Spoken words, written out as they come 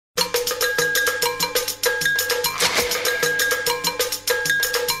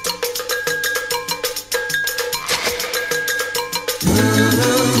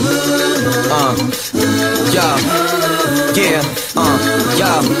yeah, yeah,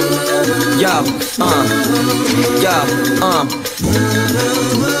 yeah, yeah, yeah,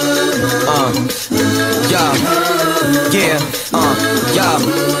 yeah,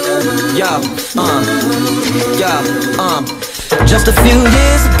 yeah, yeah, Just a few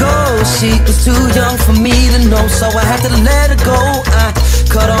years ago, she was too young for me to know, so I had to let her go. I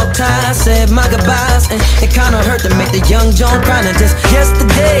cut all ties, said my goodbyes, and it kinda hurt to make the young John cry. And just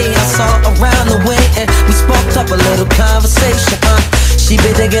yesterday, I saw her around the way, and we sparked up a little conversation. She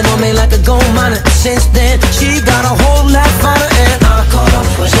been digging on me like a gold miner. Since then, she got a whole lot finer, and I caught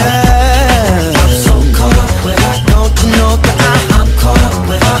up with her.